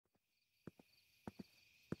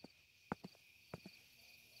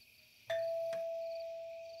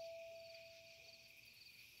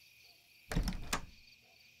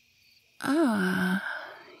Ah,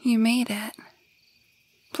 you made it.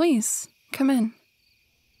 Please, come in.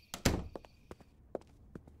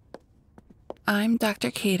 I'm Dr.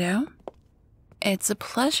 Cato. It's a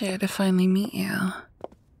pleasure to finally meet you.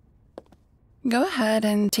 Go ahead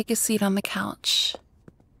and take a seat on the couch.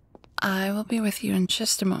 I will be with you in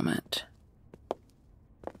just a moment.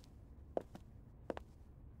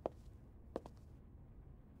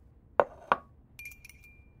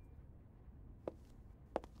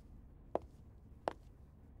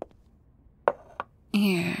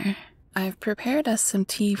 Here, I've prepared us some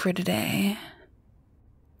tea for today.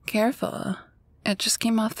 Careful, it just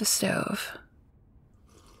came off the stove.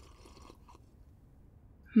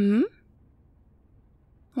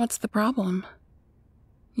 What's the problem?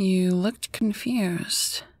 You looked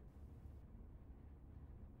confused.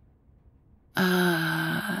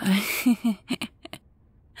 I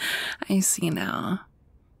see now.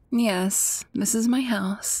 Yes, this is my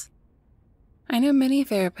house. I know many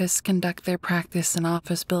therapists conduct their practice in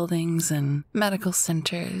office buildings and medical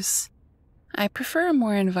centers. I prefer a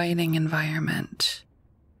more inviting environment.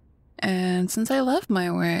 And since I love my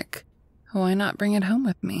work, why not bring it home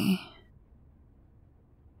with me?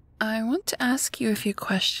 I want to ask you a few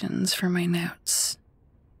questions for my notes.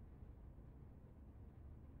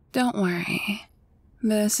 Don't worry.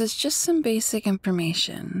 This is just some basic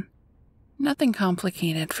information. Nothing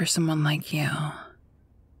complicated for someone like you.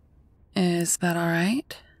 Is that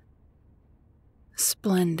alright?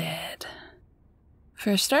 Splendid.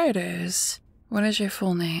 For starters, what is your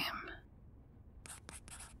full name?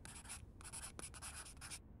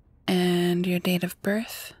 And your date of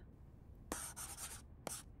birth?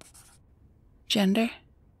 Gender?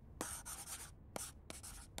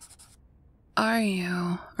 Are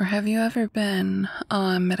you, or have you ever been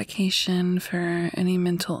on medication for any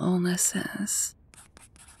mental illnesses?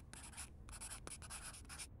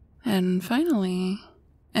 And finally,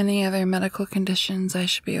 any other medical conditions I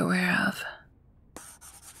should be aware of?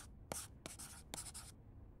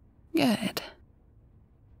 Good.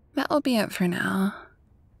 That will be it for now.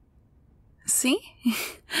 See?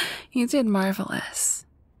 You did marvelous.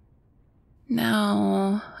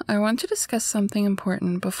 Now, I want to discuss something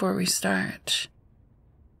important before we start.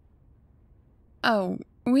 Oh,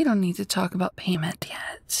 we don't need to talk about payment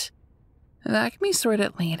yet. That can be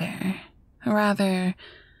sorted later. Rather,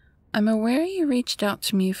 I'm aware you reached out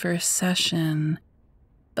to me for a session,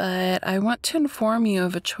 but I want to inform you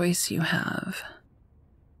of a choice you have.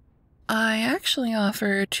 I actually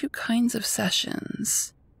offer two kinds of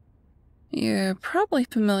sessions. You're probably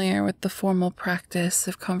familiar with the formal practice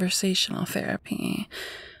of conversational therapy,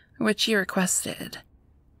 which you requested.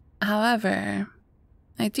 However,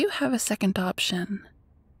 I do have a second option.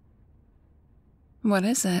 What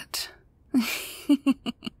is it?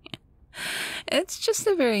 It's just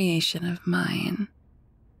a variation of mine.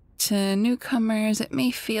 To newcomers, it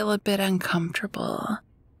may feel a bit uncomfortable,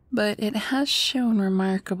 but it has shown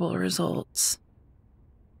remarkable results.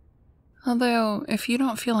 Although, if you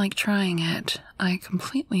don't feel like trying it, I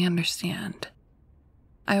completely understand.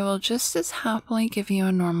 I will just as happily give you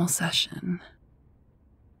a normal session.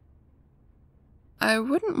 I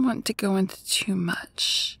wouldn't want to go into too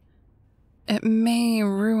much. It may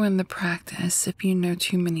ruin the practice if you know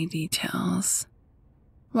too many details.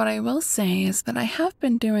 What I will say is that I have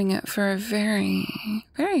been doing it for a very,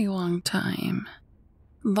 very long time.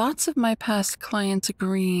 Lots of my past clients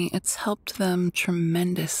agree it's helped them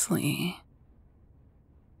tremendously.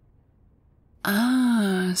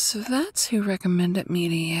 Ah, so that's who recommended me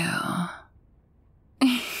to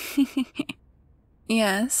you.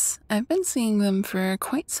 Yes, I've been seeing them for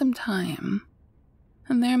quite some time,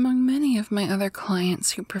 and they're among many of my other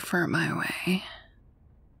clients who prefer my way.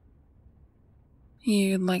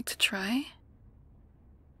 You'd like to try?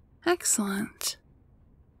 Excellent.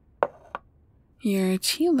 Your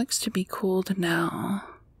tea looks to be cooled now.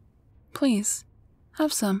 Please,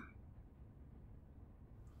 have some.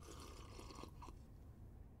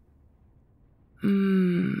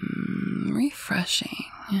 Refreshing.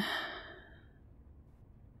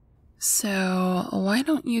 So, why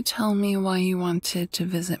don't you tell me why you wanted to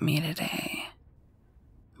visit me today?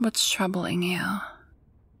 What's troubling you?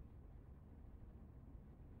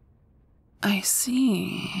 I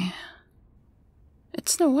see.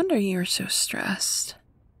 It's no wonder you're so stressed.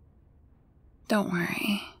 Don't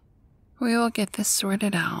worry. We will get this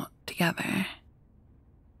sorted out together.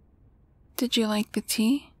 Did you like the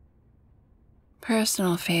tea?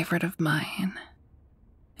 Personal favorite of mine.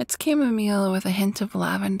 It's chamomile with a hint of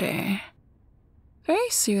lavender. Very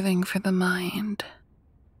soothing for the mind.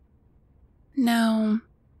 Now,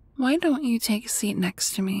 why don't you take a seat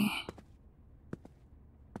next to me?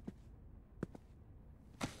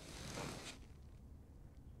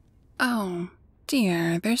 Oh,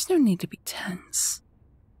 dear, there's no need to be tense.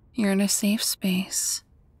 You're in a safe space,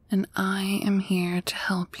 and I am here to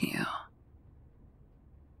help you.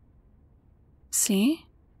 See?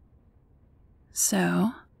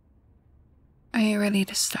 So, are you ready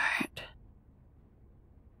to start?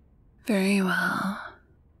 Very well.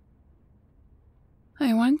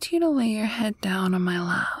 I want you to lay your head down on my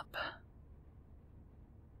lap.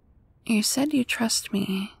 You said you trust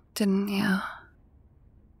me, didn't you?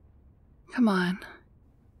 Come on,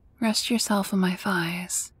 rest yourself on my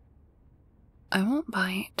thighs. I won't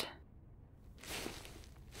bite.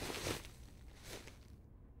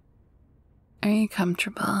 Are you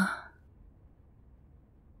comfortable?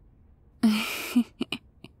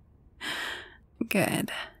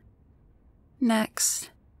 Good.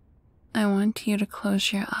 Next, I want you to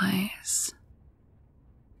close your eyes.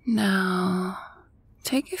 Now,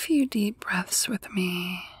 take a few deep breaths with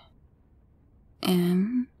me.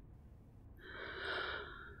 In.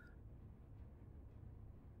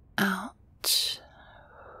 Out.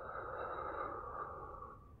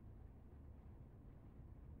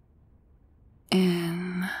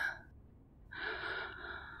 In.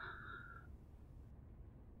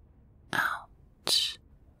 Out.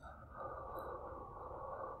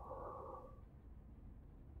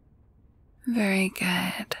 Very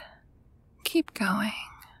good. Keep going.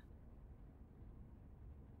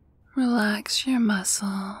 Relax your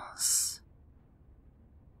muscles.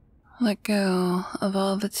 Let go of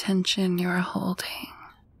all the tension you are holding.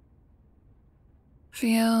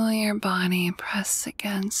 Feel your body press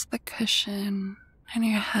against the cushion and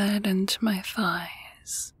your head into my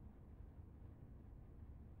thighs.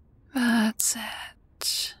 That's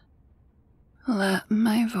it. Let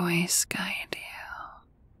my voice guide you.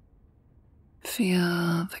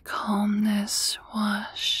 Feel the calmness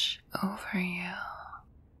wash over you.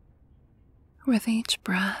 With each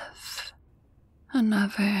breath,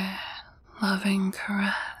 another loving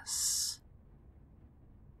caress.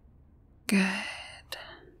 Good.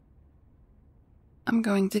 I'm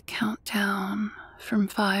going to count down from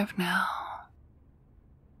 5 now.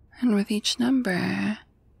 And with each number,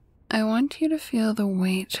 I want you to feel the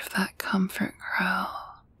weight of that comfort grow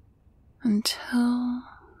until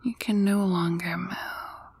you can no longer move.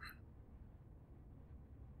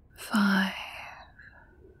 5.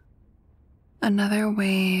 Another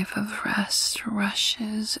wave of rest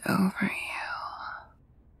rushes over you.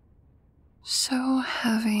 So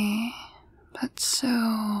heavy, but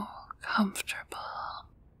so comfortable.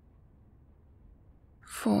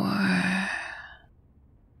 4.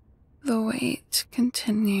 The weight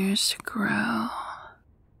continues to grow,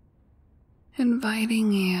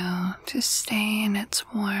 inviting you to stay in its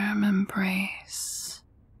warm embrace.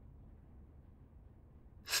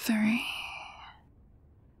 3.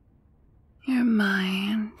 Your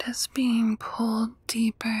mind is being pulled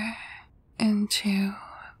deeper into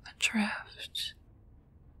the drift,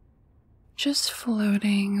 just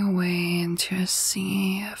floating away into a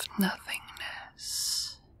sea of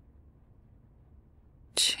nothingness.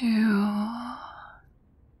 2.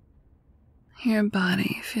 Your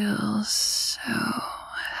body feels so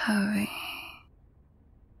heavy.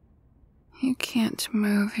 You can't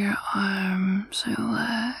move your arms or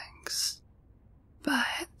legs,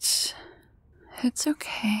 but it's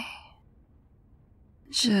okay.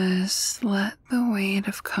 Just let the weight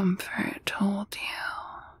of comfort hold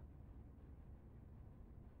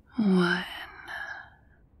you. 1.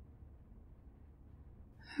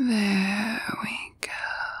 There we go.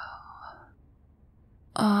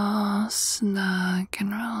 All snug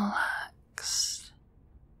and relaxed.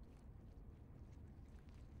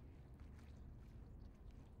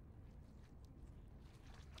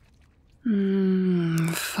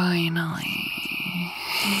 Finally.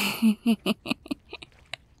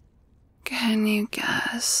 Can you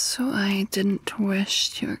guess why I didn't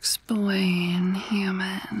wish to explain,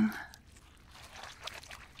 human?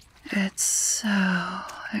 It's so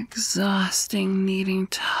exhausting needing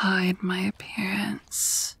to hide my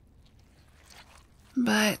appearance.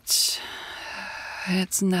 But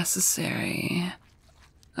it's necessary,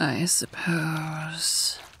 I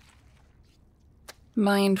suppose.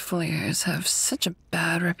 Mindflayers have such a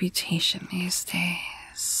bad reputation these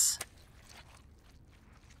days.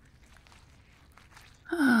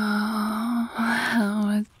 Oh,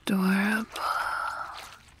 how adorable.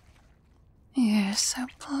 You're so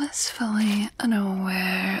blissfully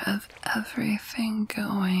unaware of everything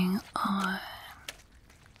going on.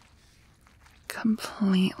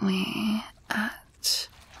 Completely at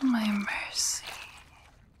my mercy.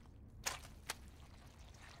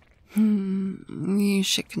 You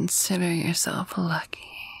should consider yourself lucky.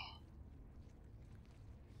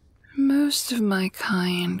 Most of my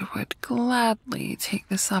kind would gladly take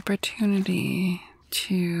this opportunity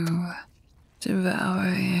to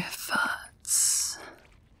devour your thoughts.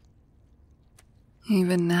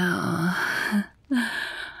 Even now,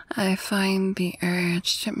 I find the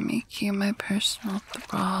urge to make you my personal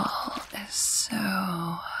thrall is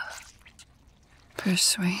so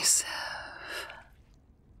persuasive.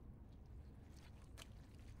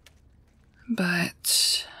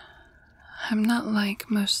 But I'm not like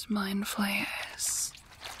most mindflayers.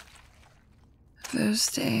 Those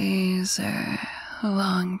days are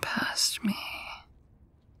long past me.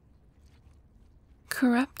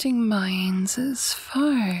 Corrupting minds is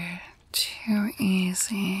far too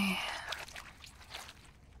easy.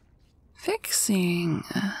 Fixing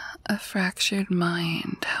a fractured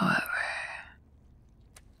mind, however,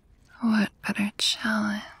 what better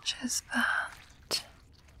challenge is that?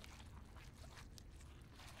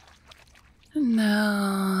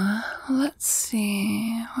 Now, let's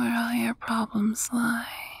see where all your problems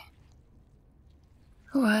lie.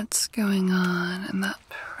 What's going on in that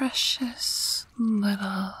precious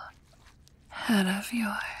little head of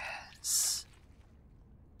yours?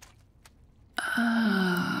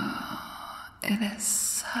 Oh, it is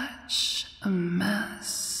such a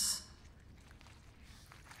mess.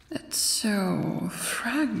 It's so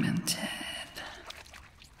fragmented,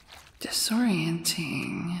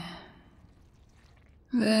 disorienting.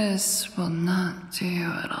 This will not do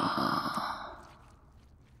at all.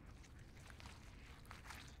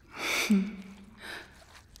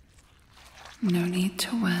 No need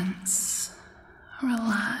to wince.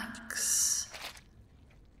 Relax.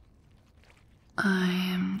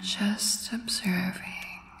 I'm just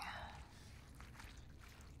observing.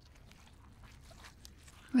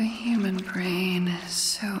 The human brain is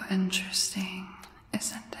so interesting,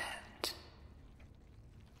 isn't it?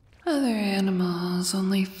 Other animals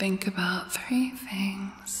only think about 3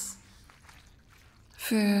 things: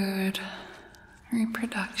 food,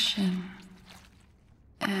 reproduction,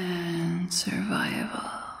 and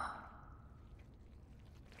survival.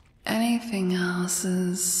 Anything else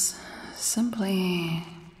is simply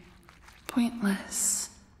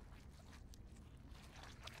pointless.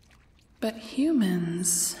 But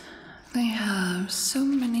humans, they have so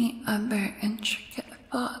many other intricate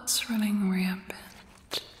thoughts running rampant.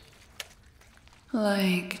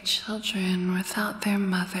 Like children without their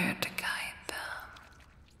mother to guide them.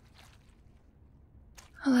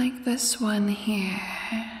 Like this one here.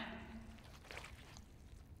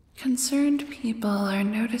 Concerned people are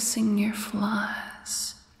noticing your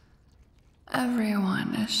flaws.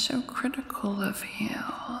 Everyone is so critical of you.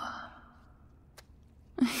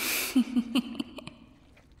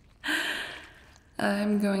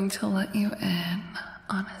 I'm going to let you in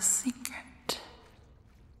on a secret.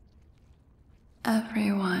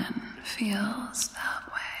 Everyone feels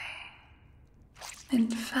that way. In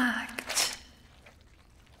fact,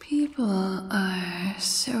 people are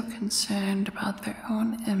so concerned about their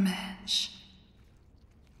own image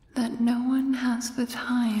that no one has the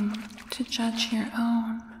time to judge your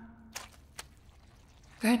own.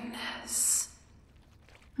 Goodness,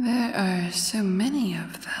 there are so many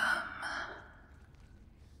of them.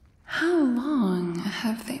 How long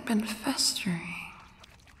have they been festering?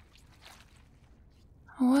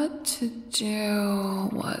 What to do,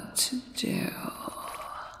 what to do.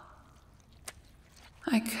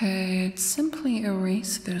 I could simply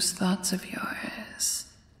erase those thoughts of yours.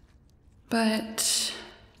 But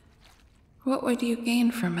what would you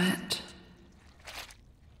gain from it?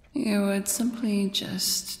 You would simply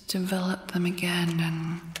just develop them again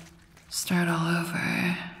and start all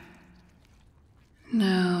over.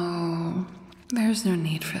 No, there's no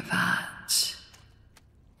need for that.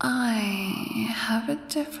 I have a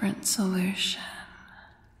different solution.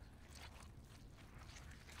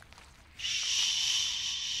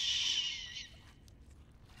 Shh.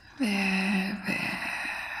 There.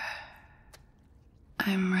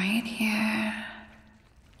 I'm right here.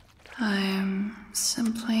 I'm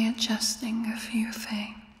simply adjusting a few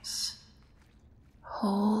things.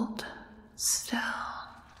 Hold still.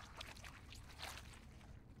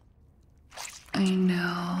 I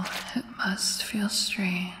know it must feel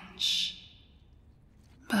strange,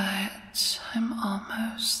 but I'm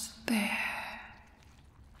almost there.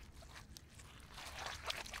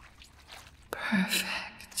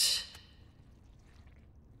 Perfect.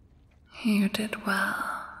 You did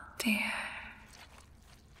well, dear.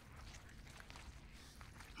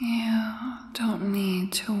 You don't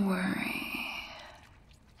need to worry.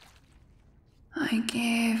 I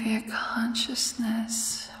gave your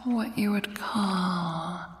consciousness what you would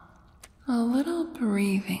call a little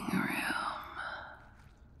breathing room.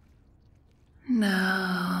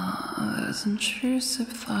 Now, those intrusive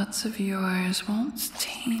thoughts of yours won't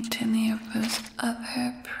taint any of those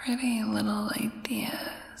other pretty little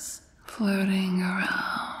ideas floating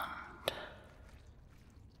around.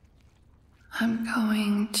 I'm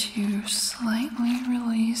going to slightly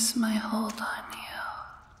release my hold on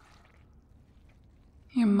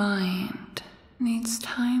you. Your mind needs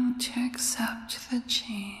time to accept the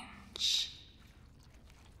change.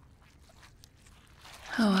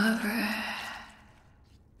 However,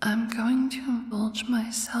 I'm going to indulge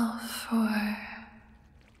myself for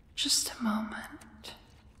just a moment.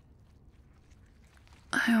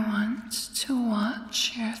 I want to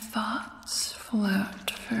watch your thoughts float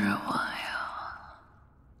for a while.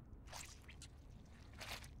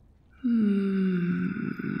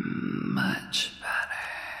 Much better.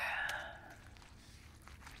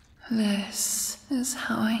 This is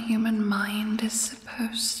how a human mind is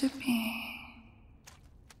supposed to be.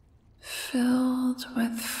 Filled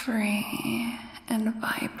with free and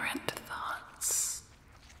vibrant thoughts.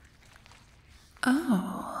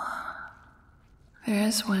 Oh, there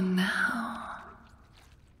is one now.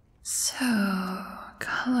 So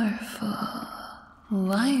colorful,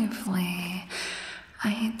 lively,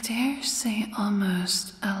 I dare say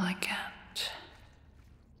almost elegant,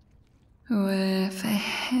 with a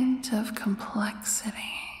hint of complexity.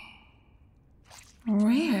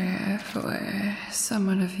 Rare for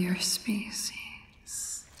someone of your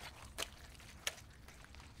species.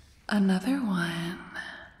 Another one.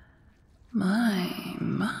 My.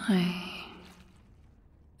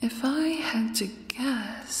 If I had to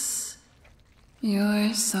guess,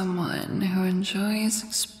 you're someone who enjoys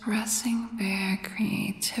expressing their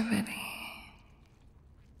creativity.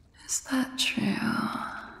 Is that true?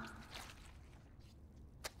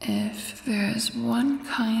 If there is one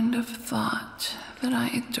kind of thought that I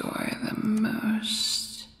adore the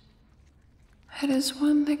most, it is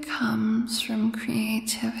one that comes from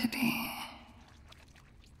creativity.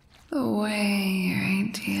 The way your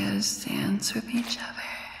ideas dance with each other,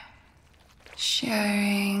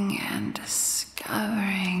 sharing and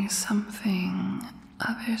discovering something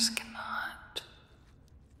others cannot.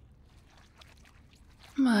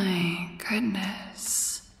 My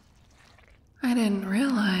goodness. I didn't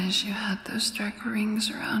realize you had those dark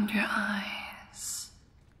rings around your eyes.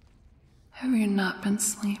 Have you not been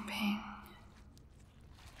sleeping?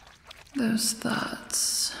 Those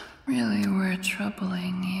thoughts really were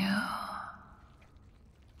troubling you.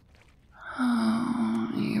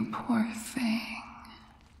 Oh, you poor thing.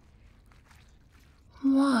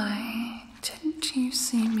 Why didn't you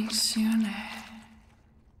see me sooner?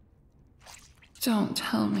 Don't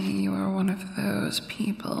tell me you are one of those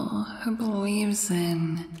people who believes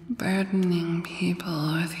in burdening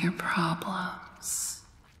people with your problems.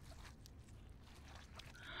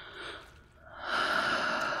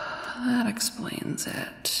 That explains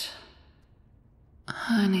it.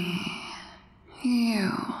 Honey, you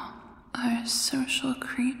are a social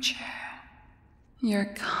creature. Your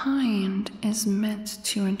kind is meant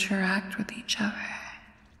to interact with each other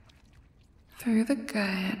through the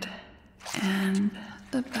good and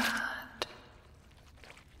the bad.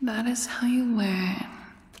 That is how you learn,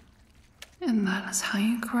 and that is how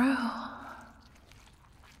you grow.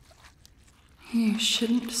 You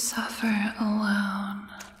shouldn't suffer alone.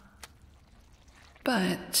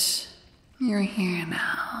 But you're here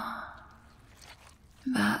now.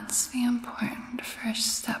 That's the important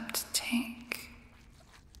first step to take.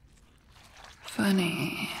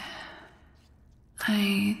 Funny,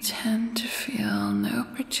 I tend to feel no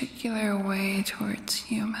particular way towards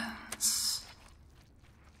humans.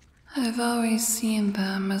 I've always seen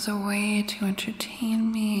them as a way to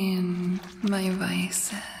entertain me in my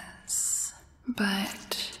vices.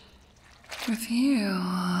 But with you,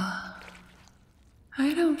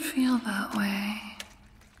 I don't feel that way.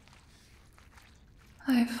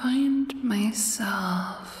 I find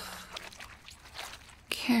myself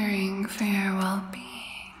caring for your well-being.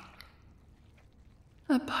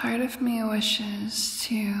 A part of me wishes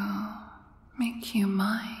to make you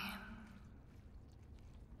mine.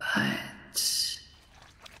 But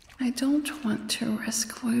I don't want to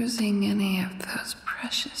risk losing any of those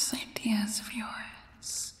precious ideas of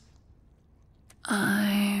yours.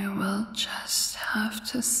 I will just have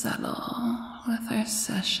to settle with our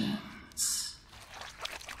sessions.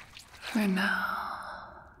 For now,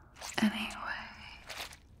 anyway.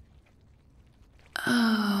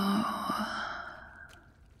 Oh,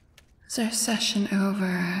 is our session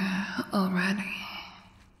over already?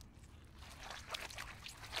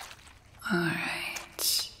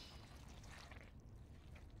 Alright.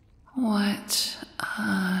 What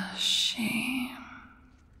a shame.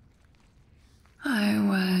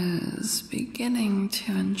 was beginning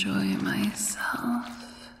to enjoy myself.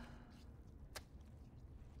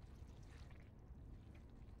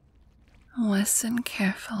 Listen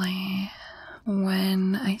carefully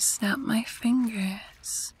when I snap my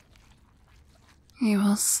fingers. You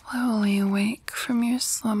will slowly wake from your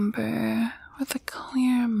slumber with a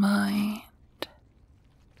clear mind.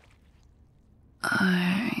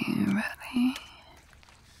 Are you ready?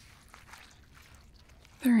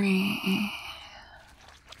 3.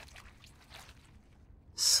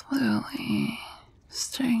 Slowly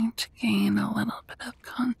starting to gain a little bit of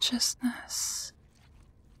consciousness.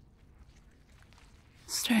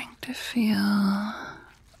 Starting to feel a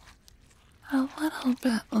little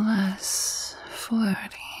bit less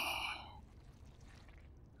floaty.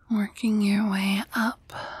 Working your way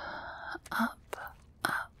up, up,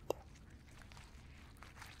 up.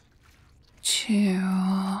 2.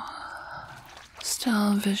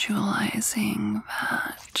 Still visualizing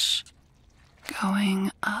that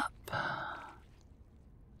going up,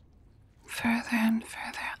 further and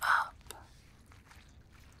further up.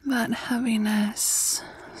 That heaviness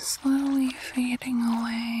slowly fading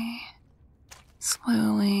away,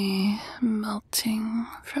 slowly melting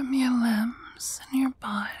from your limbs and your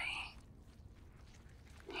body.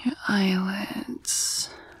 Your eyelids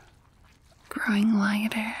growing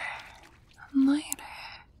lighter and lighter.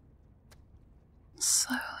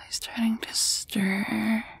 Slowly starting to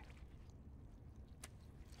stir.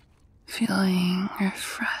 Feeling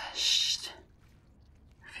refreshed.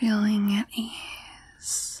 Feeling at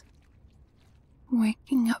ease.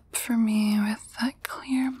 Waking up for me with that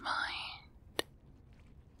clear mind.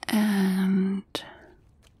 And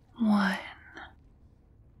 1.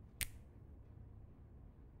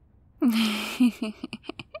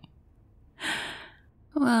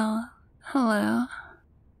 Well, hello.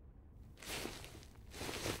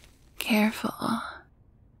 Careful.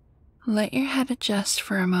 Let your head adjust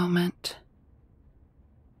for a moment.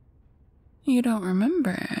 You don't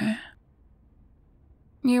remember.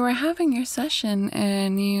 You were having your session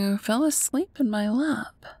and you fell asleep in my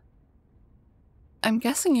lap. I'm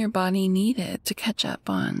guessing your body needed to catch up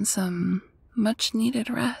on some much-needed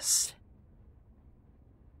rest.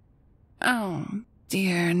 Oh,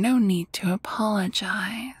 dear, no need to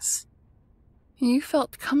apologize. You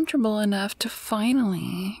felt comfortable enough to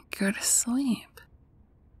finally go to sleep.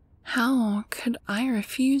 How could I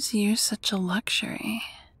refuse you such a luxury?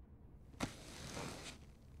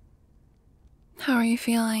 How are you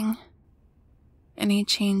feeling? Any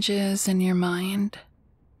changes in your mind?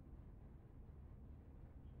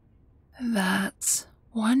 That's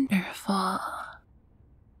wonderful.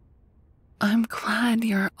 I'm glad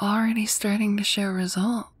you're already starting to show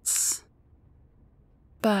results.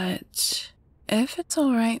 But if it's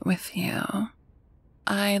all right with you,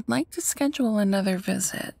 I'd like to schedule another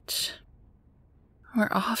visit. We're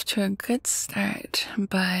off to a good start,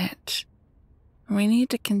 but we need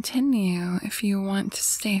to continue if you want to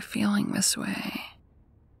stay feeling this way.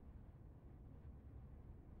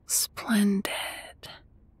 Splendid.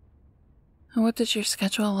 What does your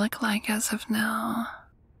schedule look like as of now?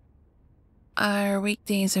 Are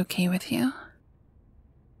weekdays okay with you?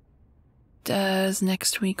 Does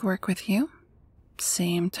next week work with you?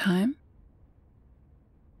 Same time?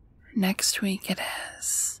 Next week it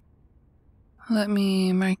is. Let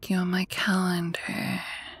me mark you on my calendar.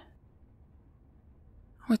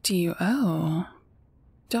 What do you owe?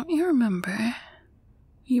 Don't you remember?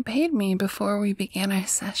 You paid me before we began our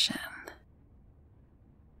session.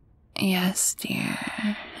 Yes, dear.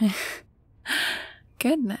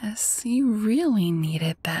 Goodness, you really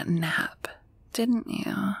needed that nap, didn't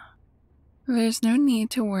you? There's no need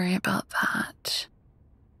to worry about that.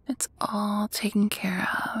 It's all taken care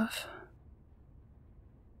of.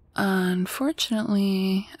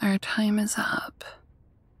 Unfortunately, our time is up.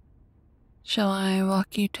 Shall I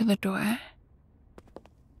walk you to the door?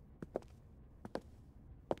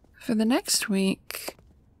 For the next week,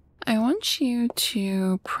 I want you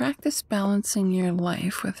to practice balancing your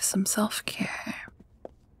life with some self-care.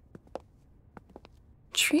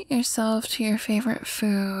 Treat yourself to your favorite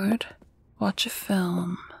food, watch a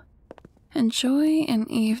film, enjoy an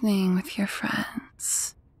evening with your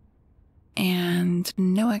friends, and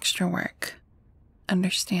no extra work.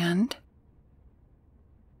 Understand?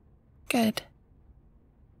 Good.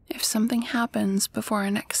 If something happens before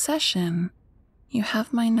our next session, you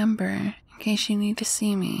have my number in case you need to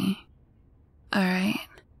see me. Alright?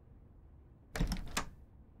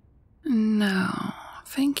 No,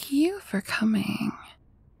 thank you for coming.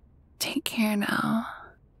 Take care now.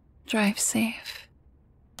 Drive safe.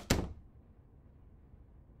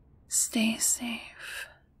 Stay safe.